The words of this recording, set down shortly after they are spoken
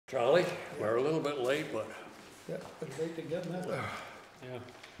Charlie, we're a little bit late, but Yeah, but late again now. yeah.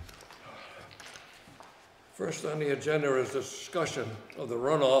 First on the agenda is discussion of the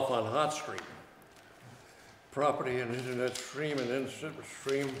runoff on Hot Street. Property and internet stream and internet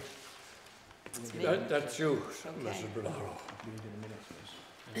stream. That's you, Mrs. Bernardo.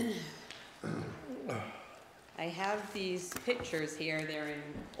 I have these pictures here. They're in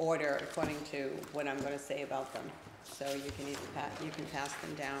order according to what I'm going to say about them. So you can either pass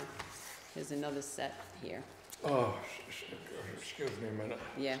them down. There's another set here. Oh, excuse me a minute.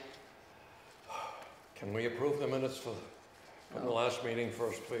 Yeah. Can we approve the minutes from the last meeting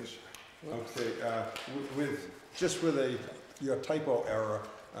first, please? Okay, with your typo error,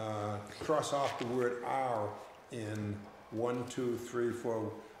 cross off the word "our" in 1, 2, 3,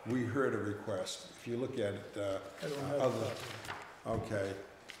 4. We heard a request. If you look at it, I don't have other, that. okay,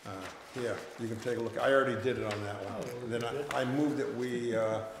 here, you can take a look. I already did it on that one. Oh, Then you did? I moved that we,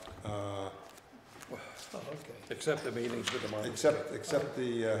 Oh, okay. Accept the meetings with the money. accept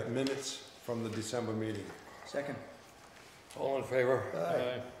the minutes from the December meeting. Second. All in favor?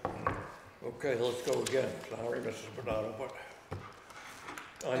 Aye. Okay, let's go again. Sorry, Mrs. Bernardo, but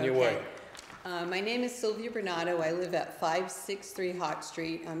on your way. My name is Sylvia Bernardo. I live at 563 Hart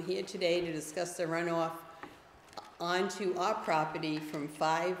Street. I'm here today to discuss the runoff onto our property from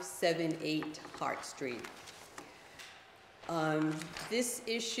 578 Hart Street. This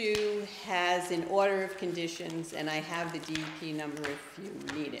issue has an order of conditions, and I have the DEP number if you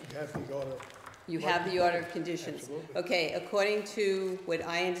need it. You have the order. You have the order of conditions. Absolutely. Okay, according to what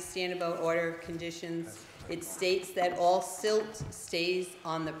I understand about order of conditions, it states that all silt stays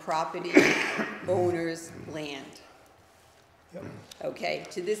on the property owner's land. Yep. Okay,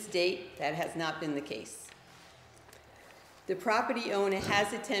 to this date, that has not been the case. The property owner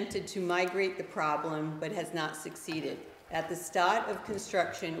has attempted to migrate the problem, but has not succeeded. At the start of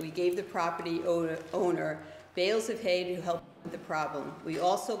construction, we gave the property owner bales of hay to help with the problem. We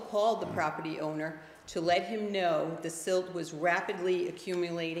also called the property owner to let him know the silt was rapidly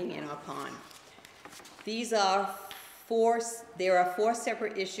accumulating in our pond. There are four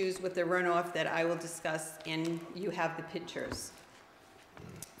separate issues with the runoff that I will discuss, and you have the pictures.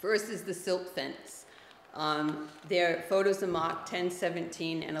 First is the silt fence. Their photos are marked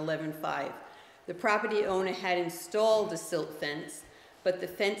 10/17 and 11/5. The property owner had installed a silt fence, but the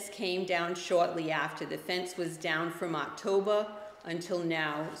fence came down shortly after. The fence was down from October until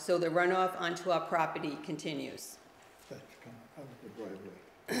now, so the runoff onto our property continues. That can have the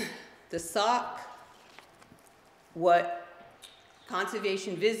driveway. The sock, what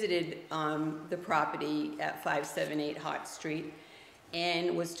Conservation visited the property at 578 Hart Street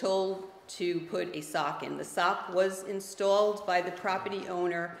and was told to put a sock in. The sock was installed by the property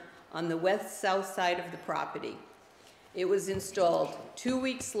owner on the west-south side of the property. It was installed 2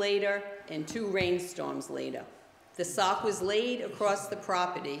 weeks later and 2 rainstorms later. The sock was laid across the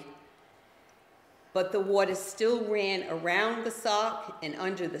property, but the water still ran around the sock and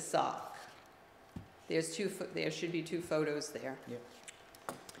under the sock. There should be 2 photos there. Yep.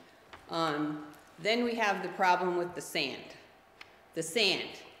 Then we have the problem with the sand. The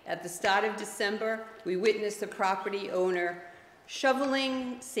sand. At the start of December, we witnessed the property owner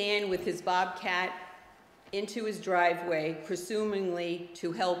shoveling sand with his Bobcat into his driveway, presumably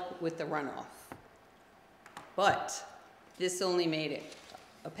to help with the runoff. But this only made it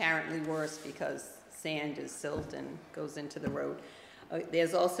apparently worse because sand is silt and goes into the road.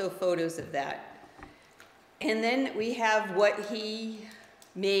 There's also photos of that. And then we have what he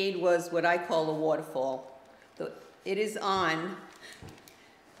made was what I call a waterfall. It is on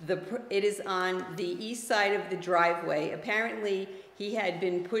the east side of the driveway. Apparently, he had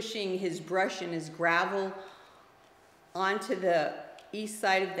been pushing his brush and his gravel onto the east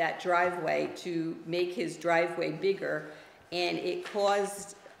side of that driveway to make his driveway bigger, and it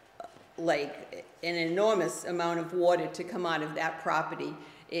caused like an enormous amount of water to come out of that property.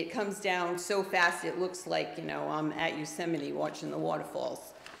 It comes down so fast it looks like, you know, I'm at Yosemite watching the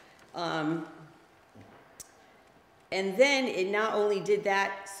waterfalls. And then it not only did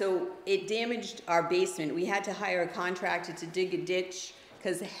that, so it damaged our basement. We had to hire a contractor to dig a ditch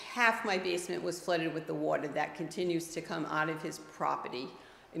because half my basement was flooded with the water that continues to come out of his property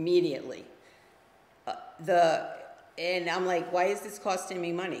immediately. And I'm like, why is this costing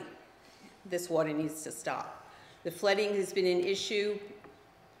me money? This water needs to stop. The flooding has been an issue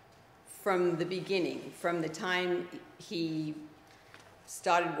from the beginning, from the time he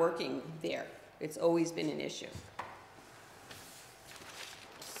started working there. It's always been an issue.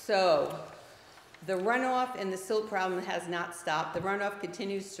 So, The runoff and the silt problem has not stopped. The runoff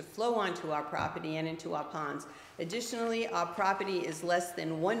continues to flow onto our property and into our ponds. Additionally, our property is less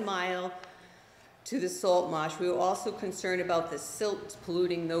than 1 mile to the salt marsh. We were also concerned about the silt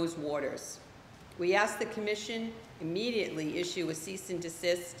polluting those waters. We asked the commission immediately issue a cease and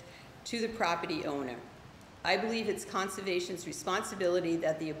desist to the property owner. I believe it's conservation's responsibility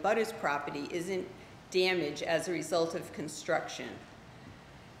that the abutter's property isn't damaged as a result of construction.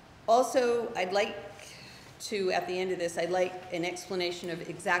 Also, I'd like to, at the end of this, I'd like an explanation of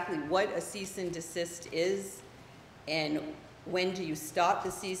exactly what a cease and desist is, and when do you stop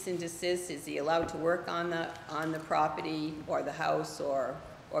the cease and desist? Is he allowed to work on the property or the house, or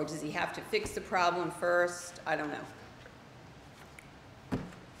does he have to fix the problem first? I don't know.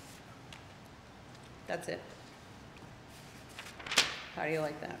 That's it. How do you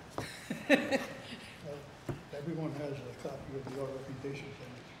like that? Everyone has a copy of the order of conditions,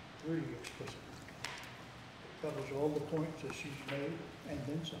 and it's really explicit. It covers all the points that she's made, and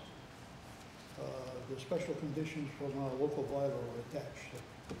then some. The special conditions from our local bylaw are attached,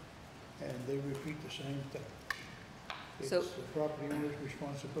 and they repeat the same thing. It's So- the property owner's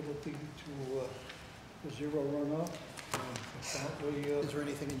responsibility to zero runoff, and apparently, Is there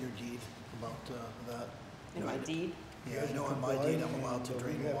anything in your deed about that? In my deed? Yeah, I know on my deed, I'm allowed to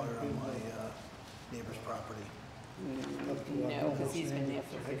drain water on my neighbor's property. No, because he's been there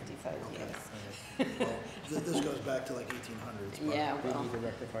for 55 Okay. years. Okay. Well, this goes back to like 1800s. but- Yeah, We well, need to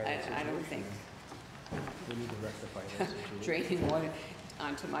rectify that situation. I don't think We need to rectify that situation. draining water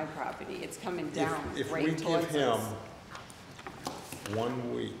onto my property, it's coming down If right we give towards him us.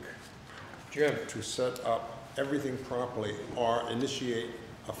 1 week Jim, to set up everything properly or initiate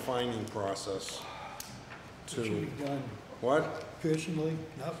a finding process it should to, be done what? personally,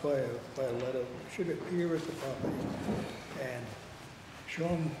 not by a letter. It should appear at the property, and show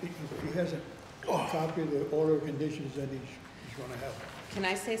him, if he has a copy of the order of conditions that he's gonna have. Can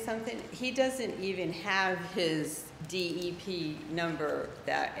I say something? He doesn't even have his DEP number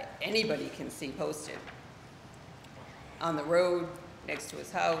that anybody can see posted. On the road, next to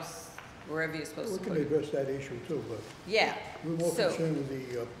his house, wherever you're supposed We to can put it. address that issue too, but Yeah, we're more so, concerned with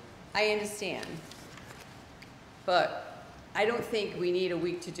the, I understand. But I don't think we need a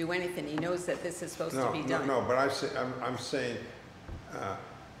week to do anything. He knows that this is supposed to No, be no, done. no, but I'm saying,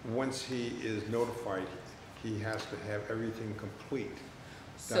 once he is notified, he has to have everything complete,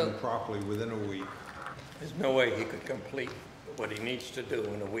 So, done properly within a week. there's no way he could complete what he needs to do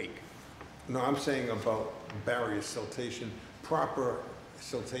in a week. No, I'm saying about barriers, siltation, proper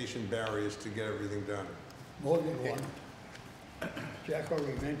siltation barriers to get everything done. more than one. Jack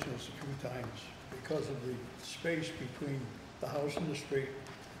already mentioned this a few times, because of the space between the house and the street,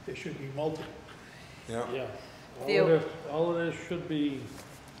 there should be multiple. Yeah, Yeah, Theo- all of this should be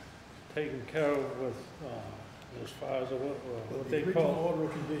taken care of with, as far as But what the they original call, order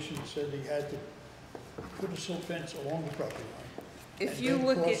of conditions said he had to put a silt fence along the property line. if you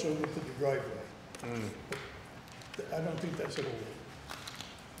look And then at, cross over to the driveway. I don't think that's at all.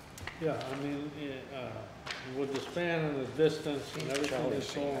 yeah, I mean, with the span and the distance and everything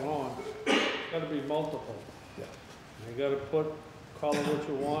that's going on, it's gotta be multiple. Yeah. You gotta call it what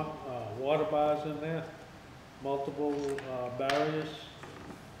you want, water bars in there, multiple, barriers,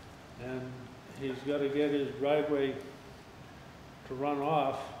 and he's gotta get his driveway to run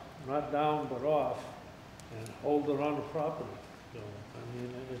off, not down but off, and hold it on the property. So, I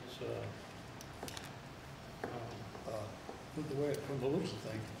mean, it's, With the way, from the looks of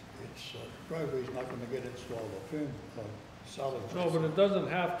things, it's, driveway's not gonna get installed, a firm, solid. no, but it doesn't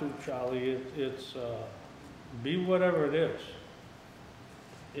have to, Charlie, it's, be whatever it is.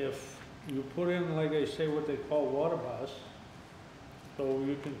 If you put in, like I say, what they call water bars, so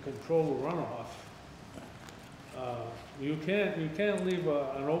you can control the runoff. You can't leave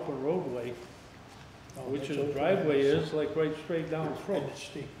an open roadway, No, which that's is open, driveway and is, like right straight down it's- through, And it's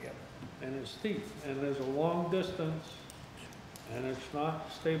steep, yeah. and it's steep, and there's a long distance, and it's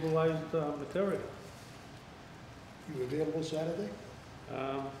not stabilized material. You available Saturday?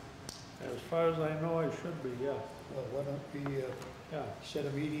 As far as I know, I should be, yeah, Well, why don't we, yeah. set a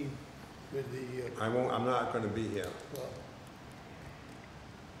meeting with the, I'm not gonna be here. well,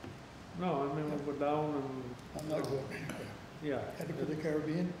 No, I mean, we'll go down and, I'm not going, yeah. headed for the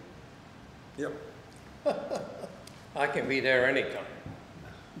Caribbean? Yep. I can be there anytime.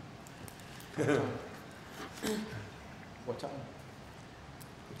 What time?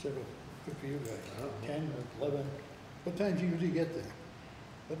 Whichever, good for you guys. 10 or 11? What time do you usually get there?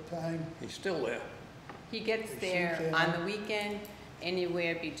 What time? He's still there. he gets They there seem to on have- the weekend,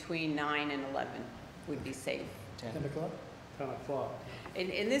 anywhere between 9 and 11 would be safe. 10 o'clock? 10 o'clock.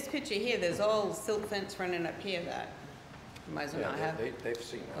 In this picture here, there's all silt fence running up here that you might as well not Yeah, have. they've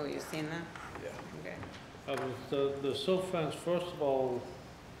seen Oh, that, you've seen that? yeah. Okay. The silt fence, first of all,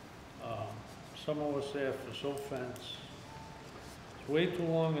 someone was there for silt fence. It's way too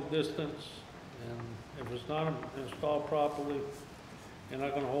long a distance, and if it's not installed properly, you're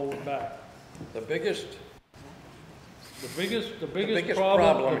not gonna hold it back. The biggest The biggest biggest problem,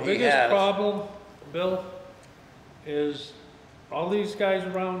 problem the he biggest has- problem, Bill, is all these guys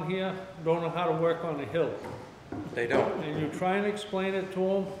around here don't know how to work on a hill. They don't. And you try and explain it to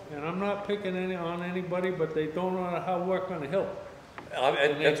them, and I'm not picking on anybody, but they don't know how to work on a hill.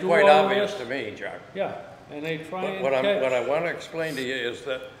 they It's do quite all obvious this. to me, Jack. Yeah, and they try But and what I catch. want to explain to you is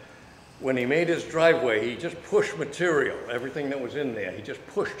that when he made his driveway, he just pushed material, everything that was in there, he just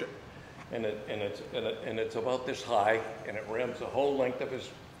pushed it. And it's about this high, and it runs the whole length of his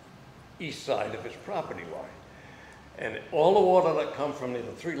east side of his property line. And all the water that come from the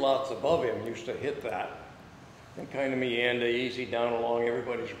 3 lots above him used to hit that and kind of meander easy down along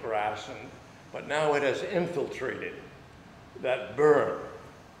everybody's grass, but now it has infiltrated that berm.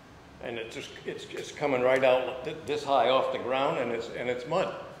 And it's coming right out this high off the ground, and it's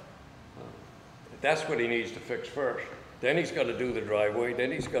mud. That's what he needs to fix first. Then he's got to do the driveway,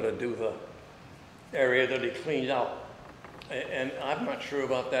 then he's got to do the area that he cleaned out. And I'm not sure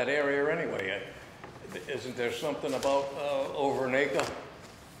about that area anyway. Isn't there something about over an acre?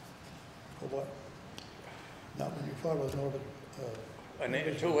 For what? Not when you follow an order.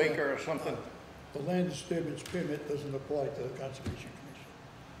 An 2 acre or something? The land disturbance permit doesn't apply to the Conservation Commission.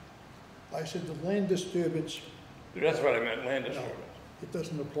 I said the land disturbance, That's what I meant, land no, disturbance. it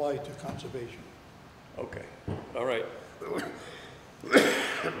doesn't apply to conservation. Okay, all right.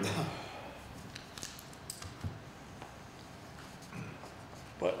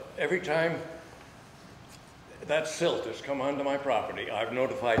 But every time that silt has come onto my property, I've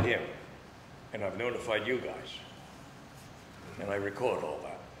notified him, and I've notified you guys. And I record all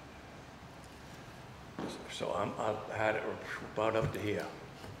that. So I've had it about up to here.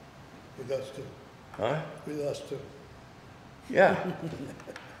 With us too, Huh? with us too. Yeah.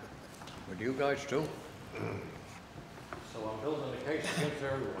 With you guys too? So I'm building a case against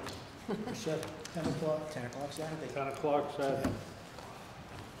everyone. 10 o'clock, 10 o'clock Saturday? 10 o'clock Saturday.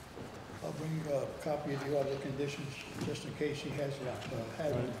 I'll bring you a copy of the order of conditions, just in case he hasn't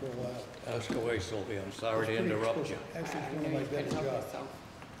had one for a while. Ask away, Sylvia, I'm sorry to It's pretty interrupt you. explicit. Actually, I it's know one of my you couldn't better help jobs, yourself.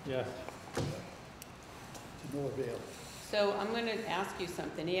 Yeah. to no avail. So I'm gonna ask you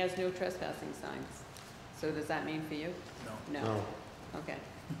something. He has no trespassing signs. So does that mean for you? No. No? Okay.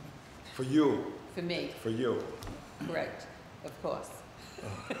 For you, For me, for you. correct, of course.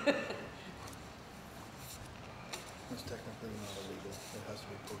 It's technically not illegal. It has to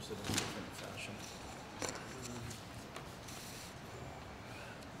be posted in a different fashion.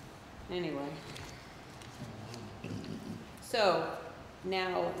 Anyway. So,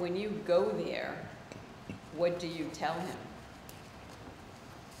 now, when you go there, what do you tell him?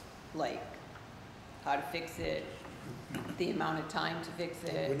 Like, how to fix it, the amount of time to fix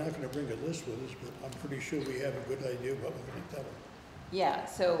We're it? not gonna bring a list with us, but I'm pretty sure we have a good idea what we're gonna tell him. Yeah,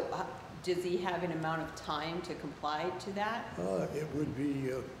 so does he have an amount of time to comply to that? It would be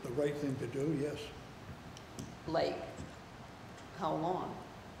the right thing to do, yes. Like, how long?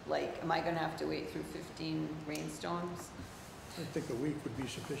 Like, am I gonna have to wait through 15 rainstorms? I think a week would be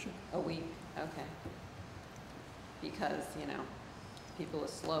sufficient. A week, okay. Because, people are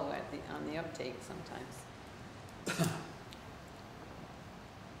slow on the uptake sometimes.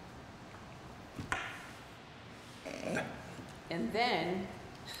 And then,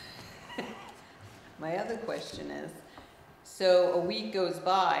 my other question is, so a week goes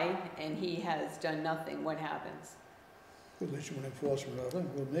by and he has done nothing, what happens? We'll issue an enforcement order,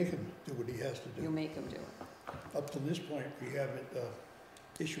 and we'll make him do what he has to You do. make him do it. Up to this point, we haven't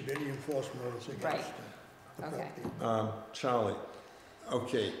issued any enforcement orders Right. against the Okay. property. Charlie,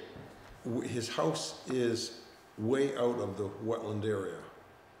 okay, his house is way out of the wetland area.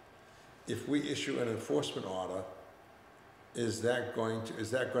 If we issue an enforcement order, is that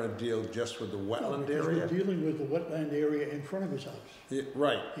gonna deal just with the No, wetland because we're area? dealing with the wetland area in front of his house. Yeah,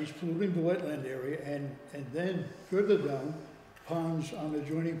 right, He's polluting the wetland area and then further down, ponds on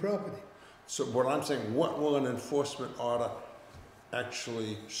adjoining property. so what I'm saying, what will an enforcement order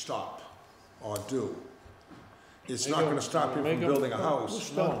actually stop or do? It's Make not him- gonna stop you make from him- building a We'll house.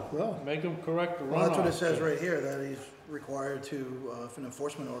 stop, well, Make him correct the runoff. Well, that's what it says right here, that he's required to, if an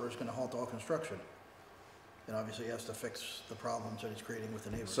enforcement order is gonna halt all construction. And obviously he has to fix the problems that he's creating with the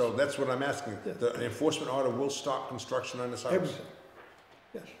neighbors. So that's what I'm asking. Yeah. The enforcement order will stop construction on this house? everything,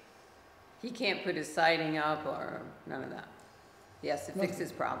 yes. He can't put his siding up or none of that? Yes, it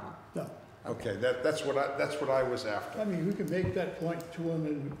fixes problem. No. Okay, that's what I was after. I mean, we can make that point to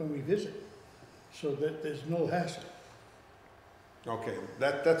him when we visit, so that there's no hassle. Okay,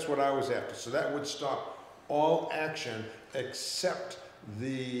 that's what I was after. So that would stop all action except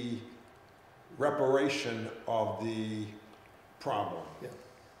the reparation of the problem. Yeah.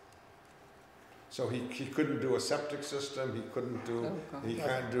 So he couldn't do a septic system, he couldn't do, Oh, God. he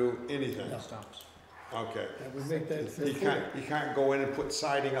can't do anything. No. Stops. Okay. And we make that. He can't go in and put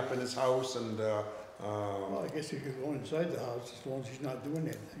siding up in his house and, Well, I guess he could go inside the house as long as he's not doing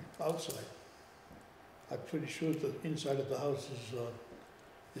anything outside. I'm pretty sure the inside of the house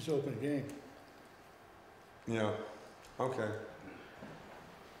is open game. yeah, okay.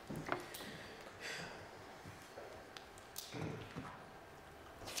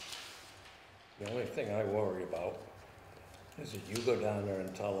 The only thing I worry about is that you go down there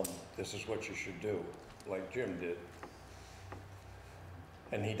and tell them, this is what you should do, like Jim did.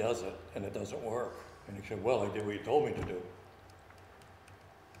 And he does it, and it doesn't work. And he said, well, I did what you told me to do.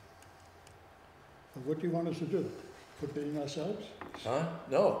 And what do you want us to do? Put it in ourselves? Huh?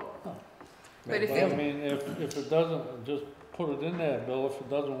 No. Oh. But if But I you- mean, if it doesn't, just put it in there, Bill. If it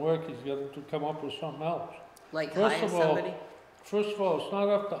doesn't work, he's got to come up with something else. Like First hire of all- somebody? First of all, it's not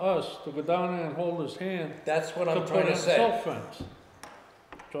up to us to go down there and hold his hand That's what to I'm put trying in to say. silt fence.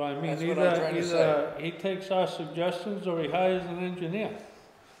 So I mean, That's what I'm trying to either he takes our suggestions or he hires an engineer.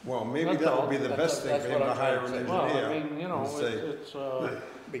 Well, maybe That's that all. would be the That's- best thing that's for him what to I'm hire trying an to say. Well, engineer. I mean, you know, and say- it's,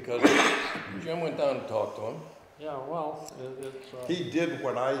 Because Jim went down and talked to him. yeah, well, it's, He did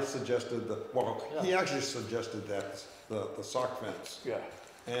what I suggested, he Yeah. actually suggested that, the sock fence. Yeah.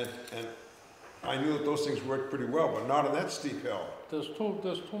 And I knew that those things worked pretty well, but not on that steep hill. there's too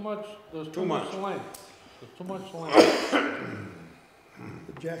much Too much. length. There's too much length.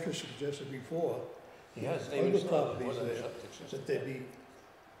 But Jack has suggested before He has Other names. properties there. that there be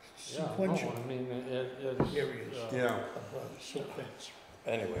Yeah, no, sequential I mean, it's. areas Yeah, of silt fence.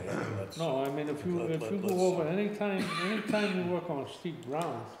 Anyway, that's. No, I mean, if you Let's- go over, anytime you work on steep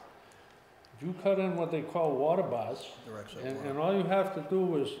ground, if you cut in what they call water bars, Direct site and water. all you have to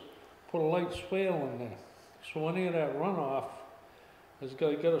do is put a light swale in there. So any of that runoff is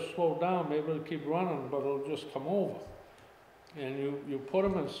gotta slow down, maybe it'll keep running, but it'll just come over. And you put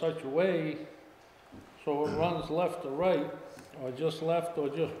them in such a way so it runs left or right, or just left or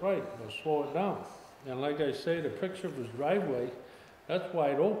just right, but slow it down. And like I say, the picture of his driveway, that's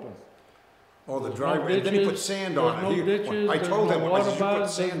wide open. oh, the There's no driveway, and then he put ditches, sand there's on no it. ditches, I there's told no him, I water said, you put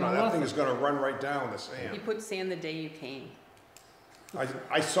bars, sand there's on it, no that thing is gonna run right down the He sand. put sand the day you came.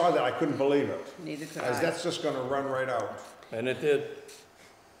 I saw that, I couldn't believe it. Neither could As I. that's just gonna run right out. And it did.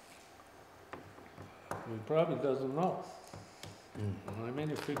 He probably doesn't know. I mean,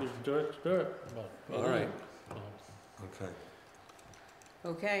 he figures dirt's dirt, but. All right. So, Okay,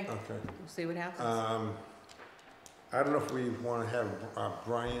 Okay, okay. we'll see what happens. I don't know if we wanna have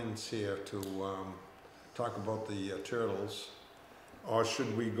Brian's here to, talk about the turtles, or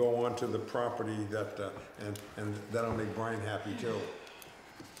should we go on to the property that, and that'll make Brian happy too.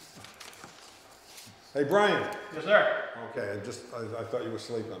 Hey, Brian. Yes, sir. Okay, I thought you were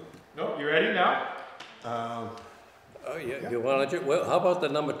sleeping. Nope, you ready now? Oh, yeah, you wanna, well, how about the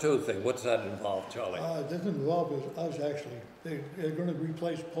number 2 thing? What's that involve, Charlie? It doesn't involve us actually. They're gonna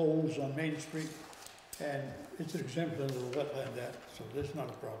replace poles on Main Street, and it's exempt under the Wetland Act, so that's not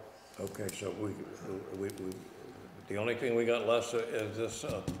a problem. Okay, so the only thing we got left is this,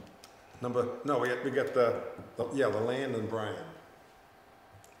 No, we got the land and Brian.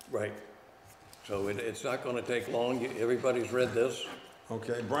 right. So it's not gonna take long. Everybody's read this.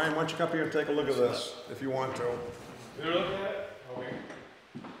 Okay, Brian, why don't you come here and take a look at this, if you want to. You look at it? Okay.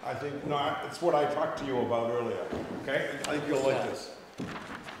 I think, no, it's what I talked to you about earlier. Okay. I think you'll like this.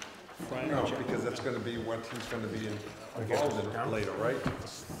 Brian, No, because that's gonna be what he's gonna be involved in later, right?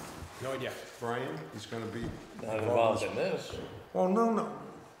 no idea. Brian, he's gonna be. Not involved in this. Oh, no.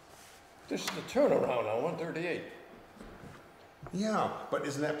 This is the turnaround on 138. Yeah, but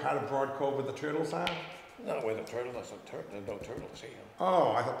isn't that part of Broad Cove where the turtles are? Not with a turtle, there's no turtles here.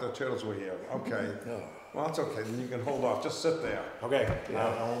 Oh, I thought the turtles were here. Okay. No, Well, that's okay, then you can hold off, just sit there. Okay, Yeah.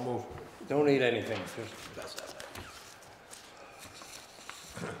 I won't move. don't eat anything, just.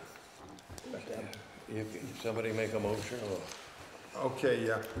 Somebody make a motion or? Okay,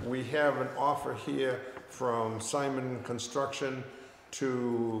 we have an offer here from Simon Construction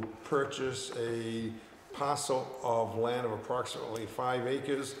to purchase a parcel of land of approximately 5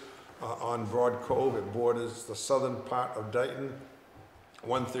 acres on Broad Cove. It borders the southern part of Dayton,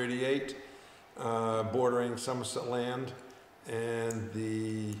 138, bordering Somerset Land. And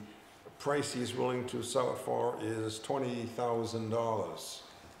the price he's willing to sell it for is $20,000.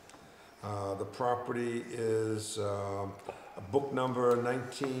 The property is book number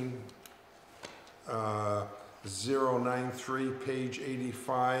 19093, page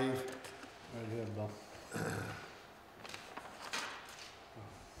 85. Right here, Bill.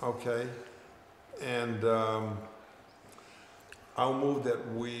 Okay, and I'll move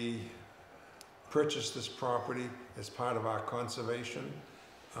that we purchase this property as part of our conservation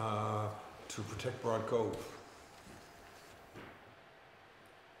to protect Broad Cove.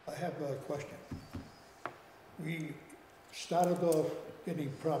 I have a question. We started off getting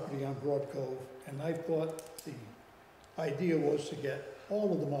property on Broad Cove, and I thought the idea was to get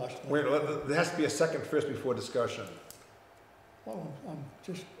all of the marshland. Wait, there has to be a second first before discussion. Well, I'm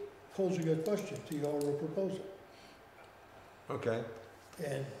just posing a question to your proposal. Okay,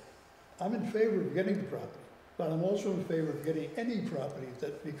 And I'm in favor of getting the property, but I'm also in favor of getting any property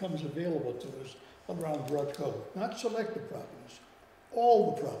that becomes available to us around Broad Cove. Not selected properties,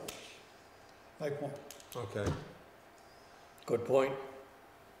 all the properties. My point. okay. Good point.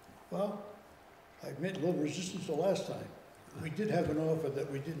 Well, I made a little resistance the last time. We did have an offer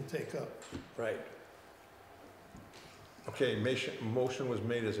that we didn't take up. Right. Okay, motion was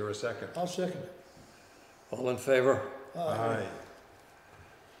made, is there a second? I'll second it. All in favor? Aye.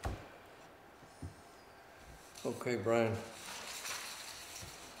 Okay, Brian.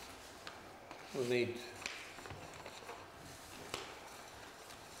 We'll need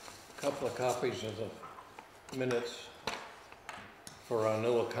a couple of copies of the minutes for our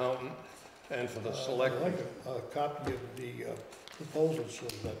new accountant and for the I'd select. like a copy of the proposal so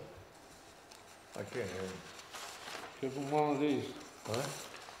that, I can't hear him. Give him one of these. Huh?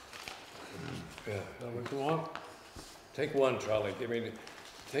 Yeah. Is that what you want? Take one, Charlie.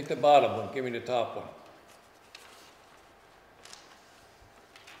 Take the bottom one. Give me the top one.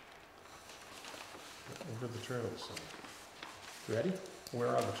 Where are the turtles? Ready? Where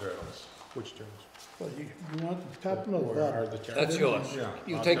are the turtles? Which turns? well, you want the top one or the Where are bottom? the turns? That's yours. Yeah,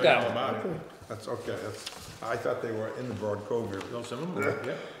 You I'll take tell you that all one. about it. Okay. that's okay, I thought they were in the Broad Cove area. Those some of them,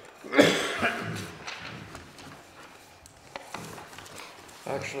 yeah.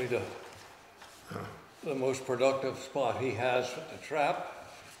 Actually, the most productive spot he has at the trap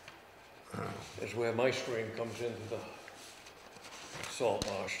is where my stream comes into the salt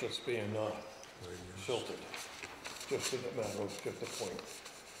marsh that's being silted. Just in the meadows, just a point.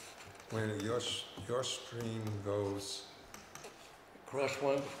 Wait, your stream goes,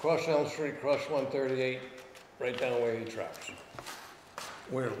 Cross Elm Street, cross 138, right down where he traps.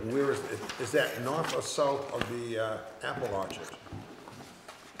 where is that north or south of the apple orchard?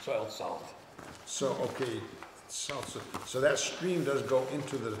 South. So, okay, south, so that stream does go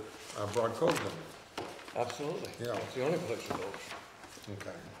into the Broad Cove then? Absolutely. Yeah. That's the only place it goes.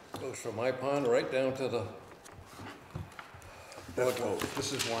 Okay. Goes from my pond right down to the Broad Cove.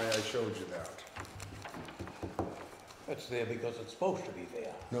 This is why I showed you that. That's there because it's supposed to be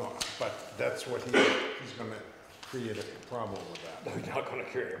there. No, but that's what he's gonna create a problem with that. We're not gonna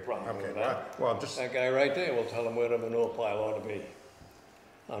create a problem Okay, with that. well, just, That guy right there will tell him where the manure pile ought to be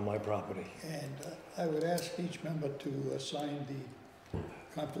on my property. And I would ask each member to sign the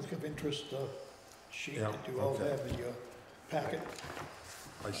conflict of interest sheet Yeah, that you all okay. have in your packet.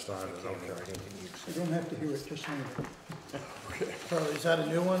 I started, okay. You don't have to hear it, just sign it. Charlie, is that a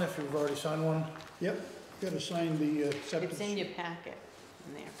new one if you've already signed one? Yep, you gotta sign the acceptance. It's in your packet,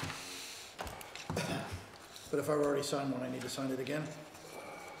 in there. But if I've already signed one, I need to sign it again?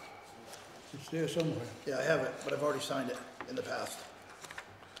 It's there somewhere. Yeah, I have it, but I've already signed it in the past.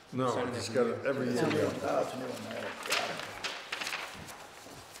 No, it's got it every It's year. a new one. Oh, it's a new one, all right, got it.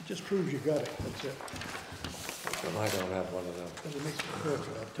 It just proves you got it, that's it. And I don't have one of them. Doesn't make the clerk,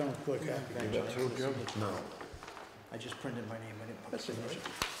 town clerk happy. You got two, Jim? No. I just printed my name, I didn't put That's all right. signature.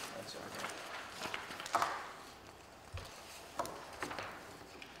 That's all right.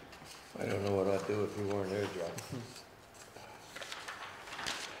 I don't know what I'd do if you weren't there, John.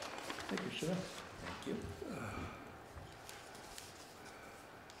 Thank you, sir. Thank you.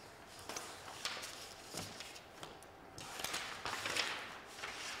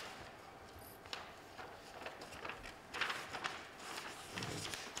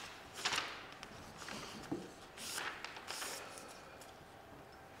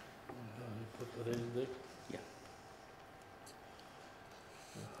 You put that in, Dick? Yeah.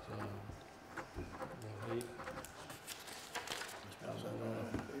 Eight. How's that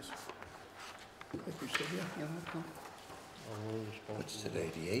going, please? Thank you, sir. Yeah. You're welcome. Oh, we're supposed What's to today,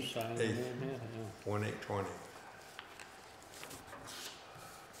 the 8th? Sign the Eighth. name here, yeah. 1820.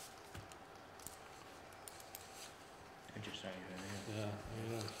 I just saw you in Yeah,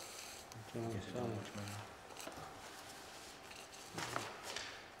 yeah. Didn't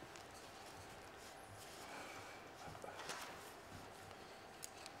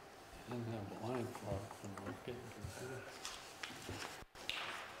have line clock when I was getting computer.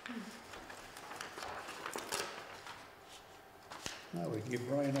 Now we give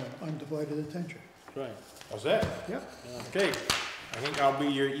Brian our undivided attention. Right. How's that? Yep. Okay, I think I'll be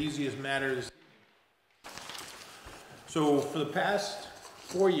your easiest matter this evening. So for the past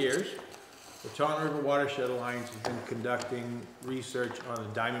 4 years, the Taunton River Watershed Alliance has been conducting research on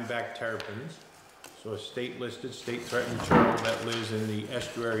the diamondback terrapins. So a state-listed, state-threatened turtle that lives in the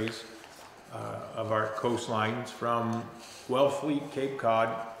estuaries of our coastlines from Wellfleet, Cape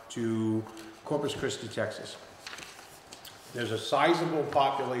Cod to Corpus Christi, Texas. There's a sizable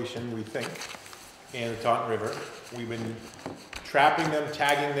population, we think, in the Taunton River. We've been trapping them,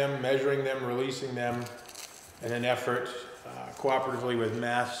 tagging them, measuring them, releasing them in an effort cooperatively with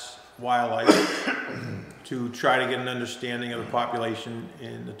Mass Wildlife to try to get an understanding of the population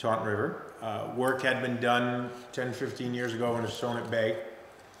in the Taunton River. Work had been done 10, 15 years ago in the Sonnet Bay.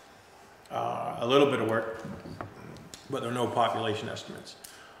 A little bit of work, but there are no population estimates.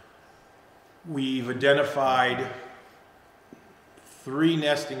 We've identified 3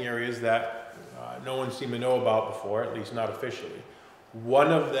 nesting areas that no one seemed to know about before, at least not officially.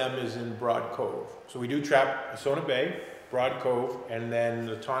 One of them is in Broad Cove. So we do trap Sonnet Bay, Broad Cove, and then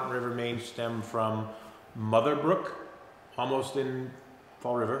the Taunton River main stem from Mother Brook, almost in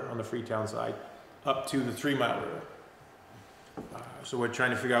Fall River on the Freetown side, up to the 3 Mile River. So we're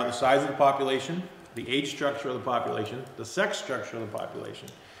trying to figure out the size of the population, the age structure of the population, the sex structure of the population,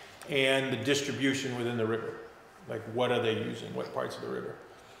 and the distribution within the river. Like, what are they using? What parts of the river?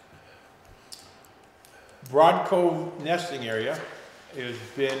 Broad Cove nesting area has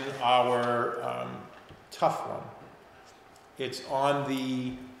been our tough one. It's on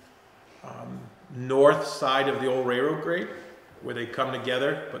the north side of the old railroad grade where they come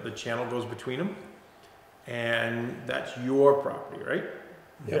together, but the channel goes between them. And that's your property, right?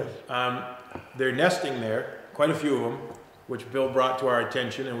 Yes. They're nesting there, quite a few of them, which Bill brought to our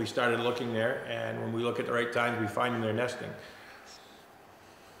attention, and we started looking there, and when we look at the right times, we find them there nesting.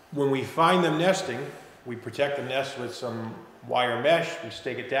 When we find them nesting, we protect the nest with some wire mesh, we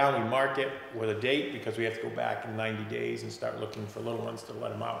stake it down, we mark it with a date, because we have to go back in 90 days and start looking for little ones to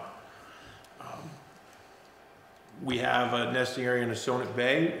let them out. We have a nesting area in the Sonnet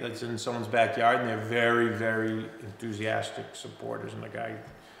Bay that's in someone's backyard, and they're very, very enthusiastic supporters, and the guy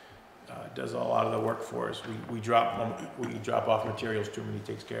does a lot of the work for us. We drop off materials to him, and he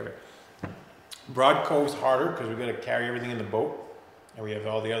takes care of it. Broad Cove's harder because we've got to carry everything in the boat, and we have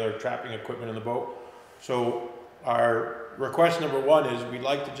all the other trapping equipment in the boat. So our request number 1 is we'd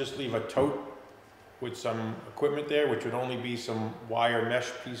like to just leave a tote with some equipment there, which would only be some wire mesh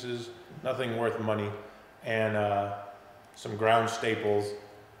pieces, nothing worth money, and some ground staples,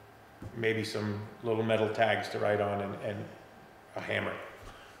 maybe some little metal tags to write on, and a hammer.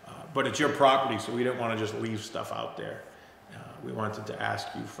 But it's your property, so we didn't want to just leave stuff out there. We wanted to ask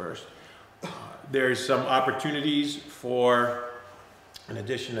you first. There's some opportunities for, in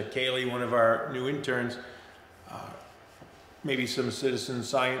addition to Kaylee, one of our new interns, maybe some citizen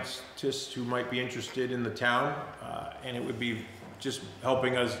scientists who might be interested in the town, and it would be just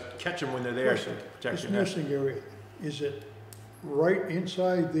helping us catch them when they're there, so to protect This your nest. nesting area, is it right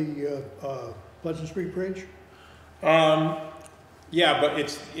inside the Pleasant Street Bridge? Yeah, but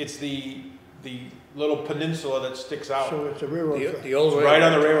it's the little peninsula that sticks out. So it's a railroad track. The old It's right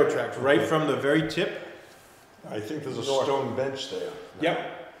on the railroad tracks, right from the very tip. I think there's a North. stone bench there.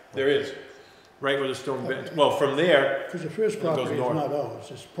 Yep, there is. Right where the stone bench. Well, from there, Because the first It goes property is north. not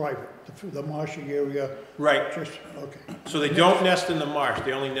ours, it's private. The marshy area, right. just, okay, So they don't nest in the marsh.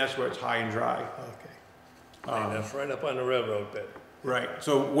 They only nest where it's high and dry. okay. And that's right up on the railroad bed. Right.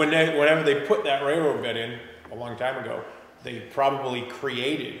 So whenever they put that railroad bed in a long time ago, they probably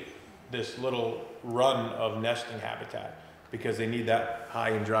created this little run of nesting habitat because they need that high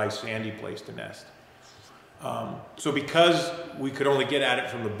and dry sandy place to nest. So because we could only get at it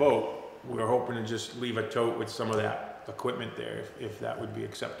from the boat, we were hoping to just leave a tote with some of that equipment there, if that would be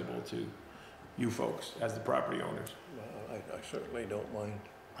acceptable to you folks as the property owners. I certainly don't mind.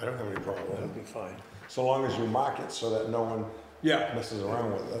 I don't have any problem with That'd it, be fine. so long as you mark it so that no one Yeah. messes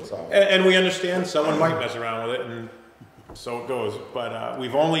around with it, that's all. And we understand someone might mess around with it, and so it goes. But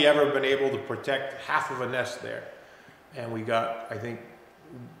we've only ever been able to protect half of a nest there. And we got, I think,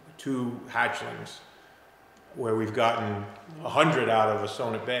 2 hatchlings, where we've gotten 100 out of a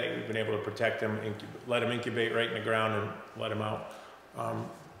Sonnet Bay. We've been able to protect them, let them incubate right in the ground and let them out.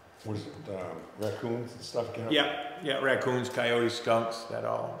 what is it, raccoons and stuff? Yeah, raccoons, coyotes, skunks, that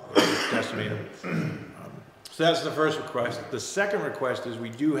all decimate them. So that's the first request. The second request is we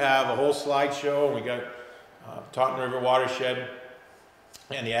do have a whole slideshow. We got Taunton River Watershed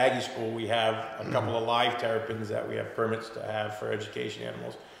and the Aggie School. We have a couple of live terrapins that we have permits to have for education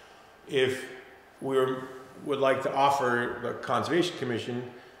animals. If we would like to offer the Conservation Commission,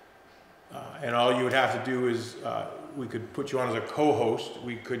 and all you would have to do is we could put you on as a co-host.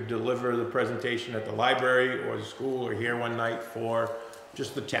 We could deliver the presentation at the library or the school or here one night for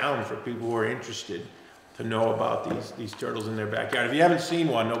just the town, for people who are interested to know about these turtles in their backyard. If you haven't seen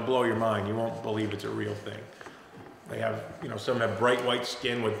one, they'll blow your mind. You won't believe it's a real thing. They have, you know, some have bright white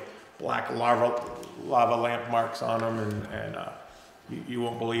skin with black lava lamp marks on them, and you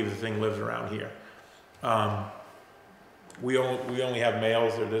won't believe the thing lives around here. We only have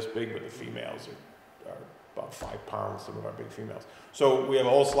males. They're this big, but the females are about 5 pounds, some of our big females. So we have a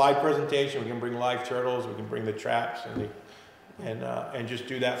whole slide presentation. We can bring live turtles. We can bring the traps, and just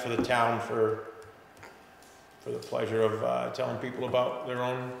do that for the town for the pleasure of telling people about their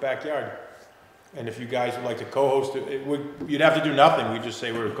own backyard. And if you guys would like to co-host it, you'd have to do nothing. We'd just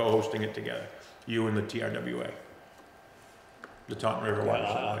say we're co-hosting it together, you and the TRWA, the Taunton River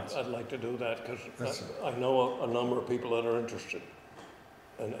Watershed Alliance. I'd like to do that because I know a number of people that are interested,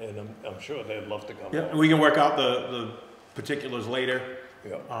 and I'm sure they'd love to come. Yeah, and we can work out the particulars later.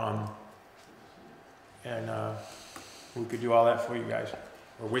 Yeah. And we could do all that for you guys,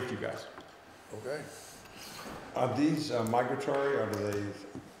 or with you guys. Okay. Are these migratory, or do they,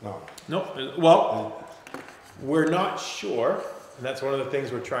 no? No, well, we're not sure. And that's one of the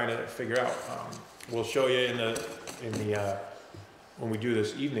things we're trying to figure out. We'll show you in the when we do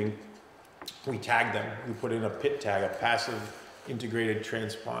this evening. We tag them. We put in a PIT tag, a passive integrated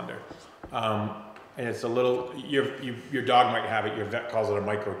transponder, and it's a little. Your dog might have it. Your vet calls it a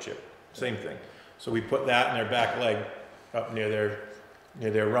microchip. Same thing. So we put that in their back leg, up near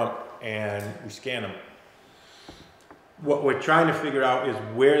their rump, and we scan them. What we're trying to figure out is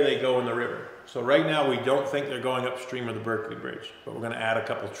where they go in the river. So right now we don't think they're going upstream of the Berkeley Bridge, but we're going to add a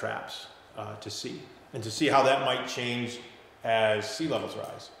couple traps to see how that might change as sea levels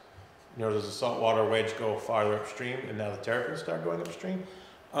rise. You know, does the saltwater wedge go farther upstream, and now the terrapins start going upstream?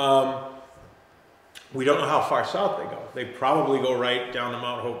 We don't know how far south they go. They probably go right down to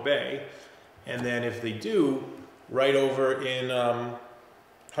Mount Hope Bay, and then if they do, right over in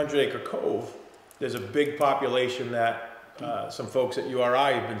 100 Acre Cove, there's a big population that some folks at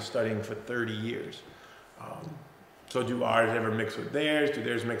URI have been studying for 30 years. So do ours ever mix with theirs? Do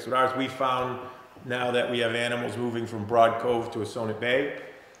theirs mix with ours? We found now that we have animals moving from Broad Cove to Assonet Bay,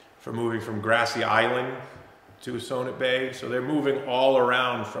 moving from Grassy Island to Assonet Bay. So they're moving all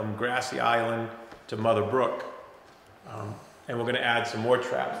around from Grassy Island to Mother Brook. And we're going to add some more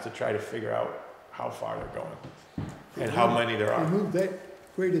traps to try to figure out how far they're going and how many there are. You move that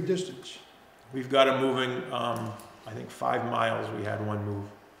greater distance. We've got them moving, I think 5 miles we had one move.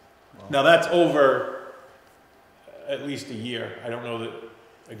 Wow. Now that's over at least a year. I don't know the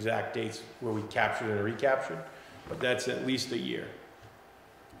exact dates where we captured and recaptured, but that's at least a year.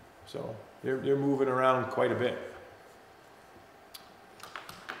 So they're moving around quite a bit.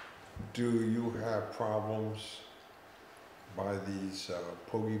 Do you have problems by these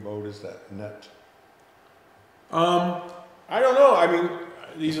pogie boaters that net? I don't know. I mean,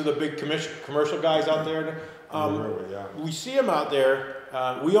 these are the big commercial guys out there. Yeah. We see them out there.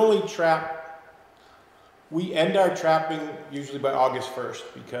 We only trap. We end our trapping usually by August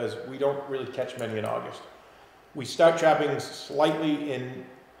 1st because we don't really catch many in August. We start trapping slightly in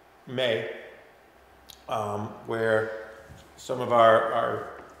May, where some of our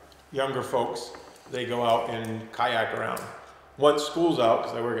younger folks, they go out and kayak around. Once school's out,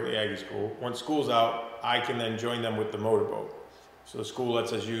 because I work at the Aggie School, once school's out, I can then join them with the motorboat. So the school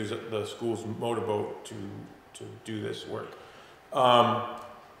lets us use the school's motorboat to do this work.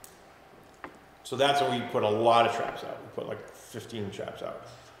 So that's when we put a lot of traps out. We put like 15 traps out.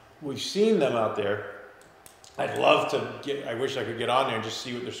 We've seen them out there. I'd love to I wish I could get on there and just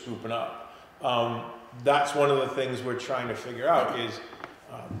see what they're scooping up. That's one of the things we're trying to figure out is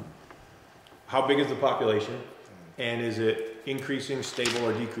how big is the population and is it increasing, stable,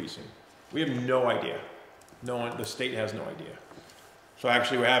 or decreasing? We have no idea. No one, the state has no idea. So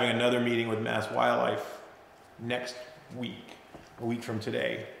actually we're having another meeting with Mass Wildlife next week, a week from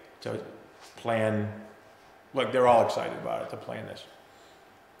today, to plan, like they're all excited about it, to plan this.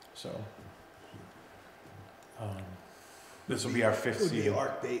 So, this will be our 5th season.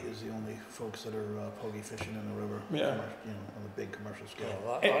 Arc Bait is the only folks that are pogie fishing in the river. Yeah. You know, on the big commercial scale.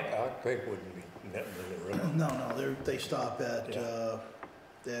 Our pig wouldn't be netting in the river. No, they stop at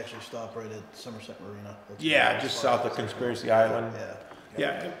They actually stop right at Somerset Marina. That's Yeah, about just as far south as of they go. Conspiracy Island. Yeah.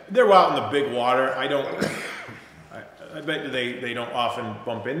 Yeah, they're out in the big water. I don't, I bet you they don't often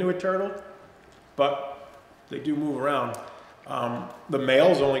bump into a turtle, but they do move around. The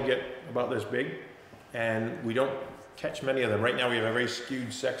males only get about this big, and we don't catch many of them. Right now we have a very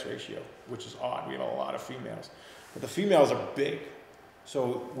skewed sex ratio, which is odd. We have a lot of females, but the females are big.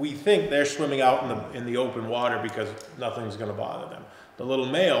 So we think they're swimming out in the open water because nothing's gonna bother them. The little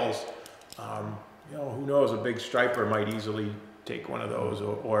males, you know, who knows, a big striper might easily take one of those,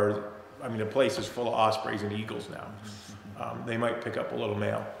 or I mean, the place is full of ospreys and eagles now. They might pick up a little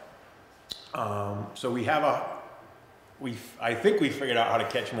male. So we have I think we figured out how to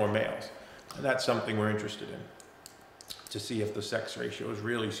catch more males, and that's something we're interested in, to see if the sex ratio is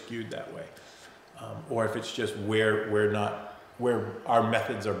really skewed that way, or if it's just where our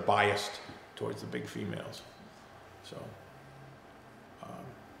methods are biased towards the big females. So,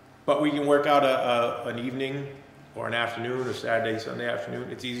 but we can work out an evening or an afternoon, a Saturday, Sunday afternoon.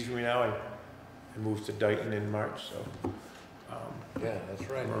 It's easy for me now. I moved to Dayton in March, so. Yeah, that's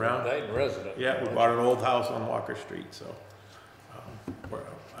right. I'm around. Dayton resident. Yeah, we bought an old house on Walker Street, so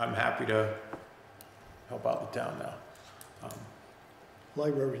I'm happy to help out the town now.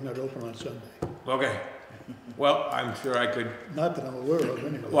 Library's not open on Sunday. Okay, well, I'm sure I could, Not that I'm aware of,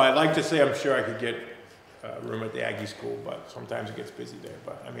 anyway. well, I'd like to say I'm sure I could get a room at the Aggie School, but sometimes it gets busy there.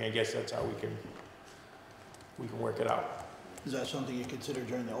 But I mean, I guess that's how we can work it out. Is that something you consider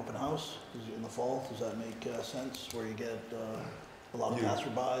during the open house? In the fall, does that make sense, where you get a lot of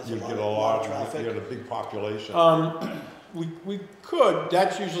passerbys, You a get a lot lot, of traffic? you get a big population. We could,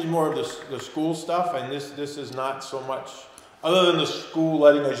 that's usually more of the school stuff, and this is not so much, other than the school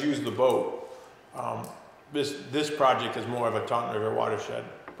letting us use the boat. This project is more of a Taunton River watershed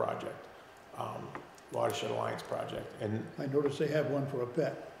project, Watershed Alliance project. And I noticed they have one for a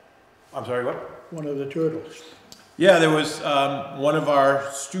pet, I'm sorry, what? one of the turtles. Yeah, there was one of our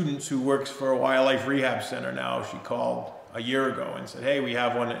students who works for a wildlife rehab center now. She called a year ago and said, hey, we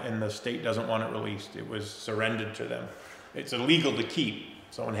have one and the state doesn't want it released. It was surrendered to them. It's illegal to keep.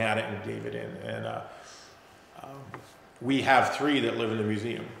 Someone had it and gave it in. And we have 3 that live in the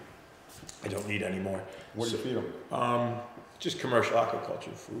museum. I don't need any more. What do you feed them? Just commercial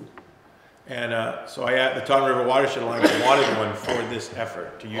aquaculture food. And so the Taunton River Watershed Alliance wanted one for this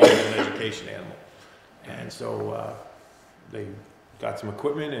effort to use as an education animal. And so they got some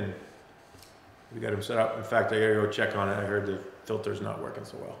equipment and we got them set up. In fact, I gotta go check on it. I heard the filter's not working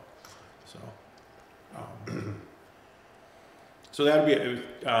so well. So, so that'd be it.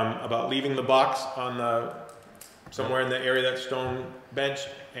 About leaving the box on somewhere in the area of that stone bench,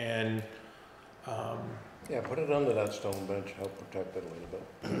 and Yeah, put it under that stone bench, help protect it a little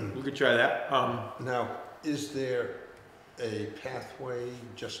bit. we could try that. Now, is there a pathway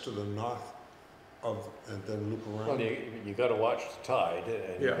just to the north of, and then loop Well, around? you gotta watch the tide,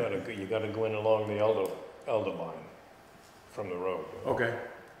 and Yeah. you gotta go in along the elder line from the road. Okay.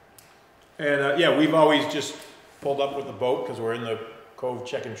 And yeah, we've always just pulled up with the boat because we're in the cove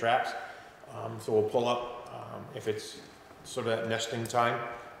checking traps. So we'll pull up if it's sort of that nesting time.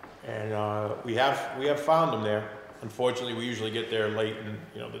 And we have found them there. Unfortunately, we usually get there late and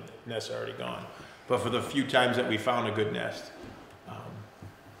the nest's already gone. But for the few times that we found a good nest,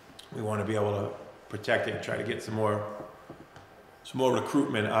 we want to be able to protect it and try to get some more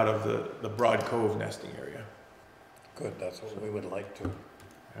recruitment out of the Broad Cove nesting area. Good, that's what we would like to.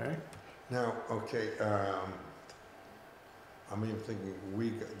 All right. Now, okay, I'm even thinking,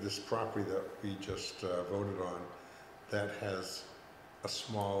 this property that we just voted on, that has a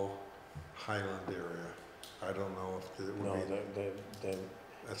small highland area. I don't know if it would No, be,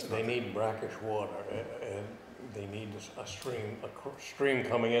 that's they not, need brackish water, and they need a stream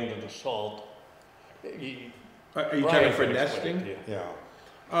coming into the salt. Are you Brian talking for can explain nesting? it to you.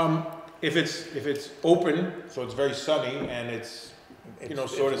 yeah. If it's open, so it's very sunny and it's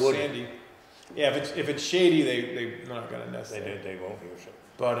sort of woody. sandy. Yeah, if it's shady, they're not gonna nest there. They won't use it.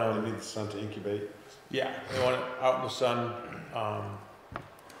 But They need the sun to incubate. yeah, they want it out in the sun.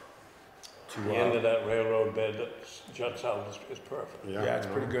 The end of that railroad bed that juts out is perfect. Yeah, it's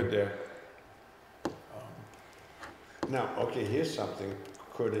pretty good there. Now, okay, here's something.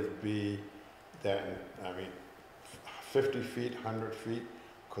 Could it be that, 50 feet, 100 feet,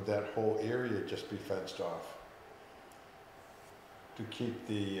 could that whole area just be fenced off? To keep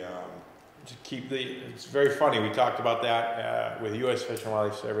the, It's very funny. We talked about that with U.S. Fish and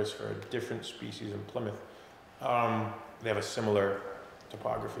Wildlife Service for a different species in Plymouth. They have a similar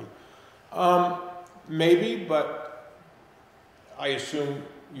topography. Maybe, but I assume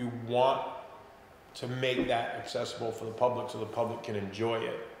you want to make that accessible for the public so the public can enjoy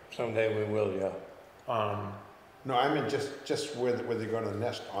it. Someday we will, yeah. No, I mean just where they're gonna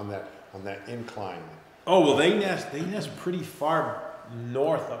nest on that incline. Oh, well, they nest pretty far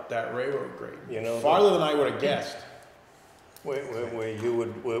north up that railroad grade. You know, farther than I would have guessed. Where you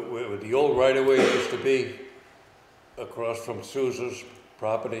would, where the old right-of-way used to be, across from Sousa's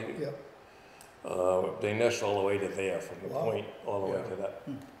property, Yep. they nest all the way to there, from the Wow. point all the way Yeah. to that,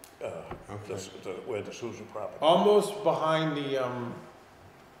 where the Sousa property. Almost behind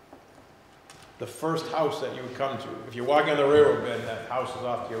the first house that you would come to. If you're walking on the railroad bed, that house is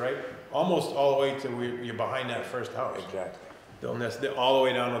off to your right. Almost all the way to where you're behind that first house. Exactly. They'll nest all the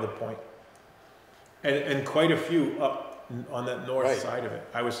way down to the point. And quite a few up on that north Right. side of it.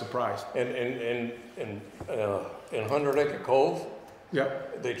 I was surprised. In 100 Acre Cove,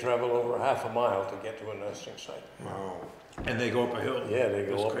 Yep. they travel over half a mile to get to a nesting site. Wow. And they go up a hill. Yeah, they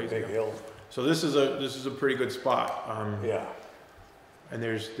It's go up a crazy. big hill. So this is a pretty good spot. Yeah. And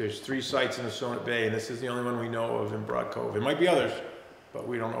there's 3 sites in the Sonnet Bay, and this is the only one we know of in Broad Cove. There might be others, but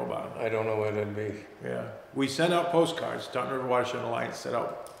we don't know about them. I don't know where that'd be. Yeah, we sent out postcards. Taunton River Watershed Alliance sent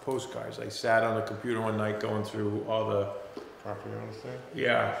out postcards. I sat on the computer one night going through all the, Property owners there?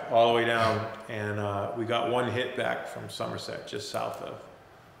 yeah, all the way down, and we got one hit back from Somerset, just south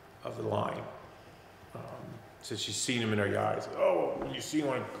of the line. Said she's seen him in her yard. I said, oh, when you see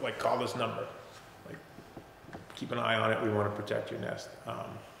one, like call this number. Like, keep an eye on it. We want to protect your nest.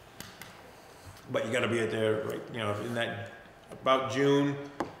 But you got to be at there, right? You know, in that about June.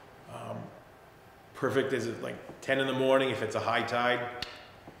 Perfect is it like 10 in the morning if it's a high tide.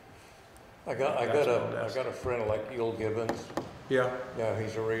 I got a friend like Eel Gibbons. Yeah. Yeah,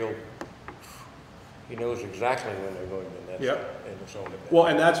 he's a real, he knows exactly when they're going to nest. Yep. In the Sonnet Bay. Well,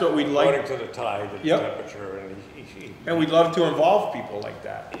 and that's what we'd According like, to the tide and Yep. temperature, and and we'd love to involve people like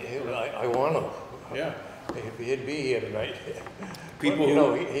that. I want to. Yeah. He'd be here tonight. People You who-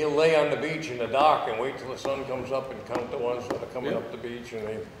 know, he'll lay on the beach in the dock and wait till the sun comes up and count the ones that are coming Yeah. up the beach, and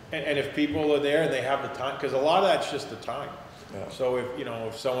they, And if people are there and they have the time, because a lot of that's just the time. yeah. So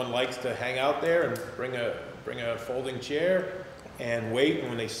if someone likes to hang out there and bring a folding chair and wait, and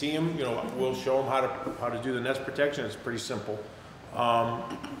when they see them, we'll show them how to do the nest protection. It's pretty simple.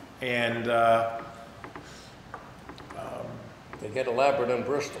 They get elaborate in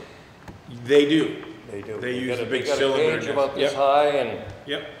Bristol. They do. They do. They use got a big got cylinder a cage nest. about this Yep. high and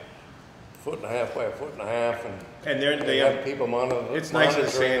Yep. 1.5 by 1.5 feet, And and they have, people monitor. It's nice and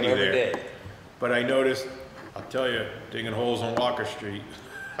monitoring them sandy every there. day. but I noticed, I'll tell you, digging holes on Walker Street,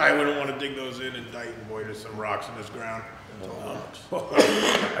 I wouldn't want to dig those in and Dayton. Boy, there's some rocks in this ground.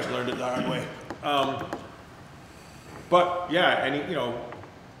 I've learned it the hard way. But yeah,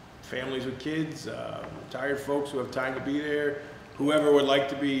 families with kids, retired folks who have time to be there, whoever would like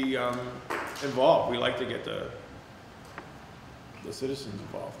to be involved. We like to get the citizens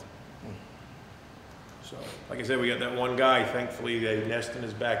involved. So, like I said, we got that one guy. Thankfully, they nest in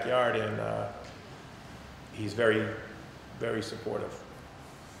his backyard, and he's very, very supportive.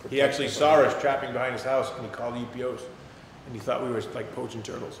 He actually saw us trapping behind his house, and he called EPOs, and he thought we were like poaching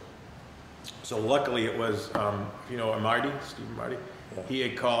turtles. So luckily, it was Marty, Stephen Marty. Yeah. He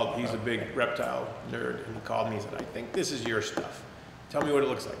had called. He's a big reptile nerd, and he called me and said, "I think this is your stuff. Tell me what it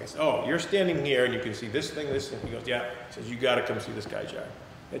looks like." I said, "Oh, you're standing here, and you can see this thing, this thing." He goes, "Yeah." He says, "You got to come see this guy's yard.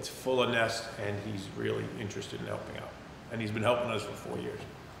 It's full of nests, and he's really interested in helping out. And he's been helping us for 4 years."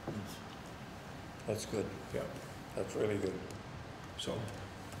 That's good. Yeah. That's really good. So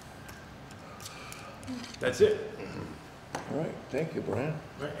that's it. All right, thank you, Brian.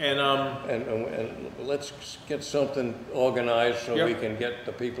 And And let's get something organized so Yep. we can get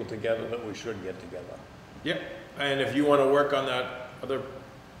the people together that we should get together. yep. And if you want to work on that other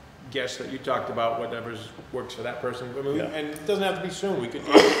guest that you talked about, whatever works for that person. I mean, Yeah. and it doesn't have to be soon. We could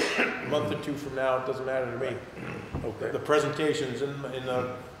do it a month or 2 from now. It doesn't matter to me. Okay. The presentation's in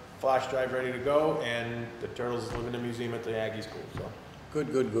the flash drive ready to go, and the turtles live in the museum at the Aggie School. So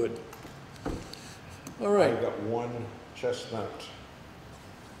Good, good, good. All right. I got one chestnut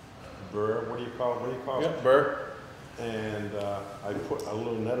burr, what do you call it? yep, Burr. And I put a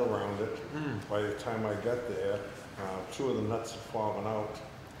little net around it. By the time I got there, 2 of the nuts had fallen out.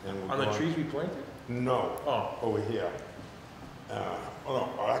 And were On the gone. trees we planted? No, Oh. over here.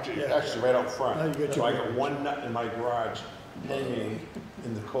 Actually right out Now front. you got So your- I got one nut in my garage hanging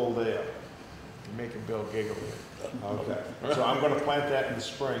in the cold air. You're making Bill giggle here. Okay, so I'm gonna plant that in the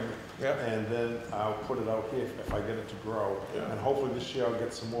spring. Yep. And then I'll put it out here if I get it to grow. Yeah. And hopefully this year I'll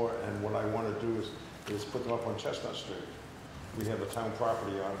get some more, and what I wanna do is put them up on Chestnut Street. We have the town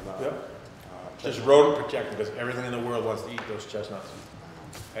property on, Yep. Just Chestnut. rodent protected, because everything in the world wants to eat those chestnuts.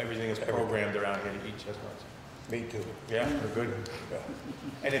 Everything is programmed around here to eat chestnuts. Me too. Yeah, they're good.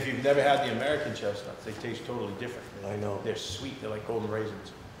 And if you've never had the American chestnuts, they taste totally different. I know. They're sweet, they're like golden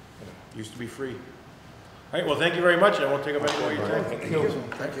raisins. Used to be free. All right, well, thank you very much. I won't take up any more of your time. Thank you.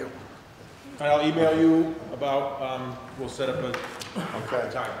 Thank you. And I'll email you about, we'll set up a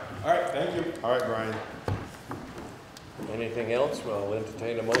time. All right, thank you. All right, Brian. Anything else? Well,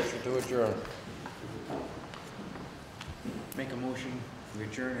 entertain a motion to adjourn. Make a motion, we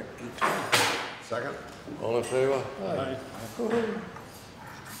adjourn at 8:20. Second? All in favor? Aye.